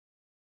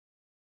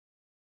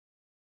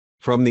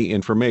From the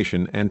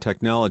Information and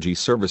Technology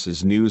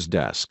Services News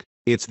Desk,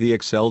 it's the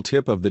Excel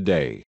tip of the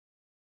day.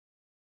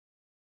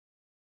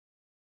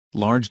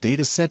 Large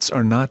data sets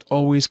are not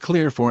always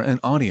clear for an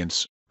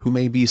audience who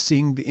may be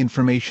seeing the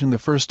information the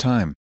first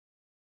time.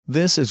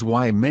 This is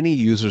why many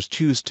users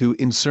choose to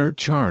insert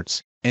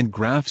charts and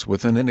graphs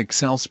within an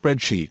Excel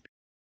spreadsheet.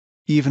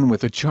 Even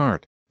with a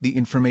chart, the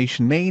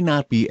information may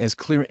not be as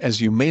clear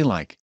as you may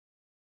like.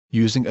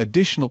 Using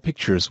additional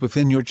pictures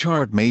within your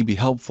chart may be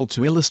helpful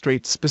to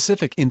illustrate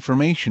specific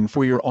information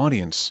for your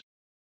audience.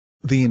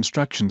 The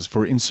instructions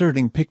for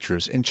inserting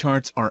pictures in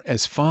charts are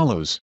as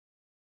follows.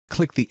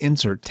 Click the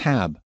Insert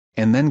tab,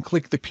 and then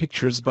click the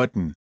Pictures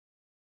button.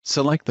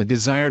 Select the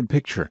desired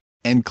picture,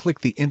 and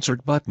click the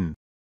Insert button.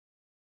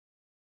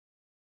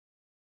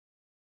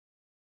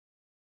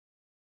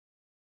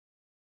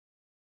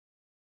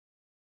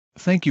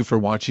 Thank you for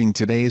watching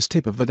today's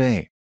Tip of the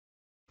Day.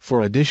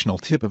 For additional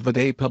Tip of the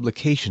Day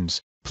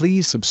publications,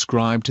 please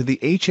subscribe to the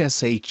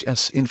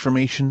HSHS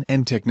Information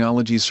and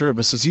Technology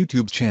Services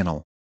YouTube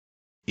channel.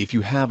 If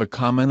you have a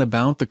comment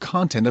about the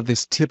content of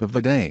this Tip of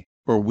the Day,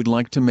 or would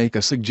like to make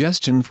a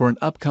suggestion for an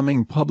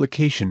upcoming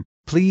publication,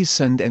 please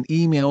send an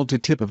email to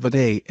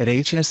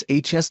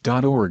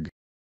tipoftheday@hshs.org.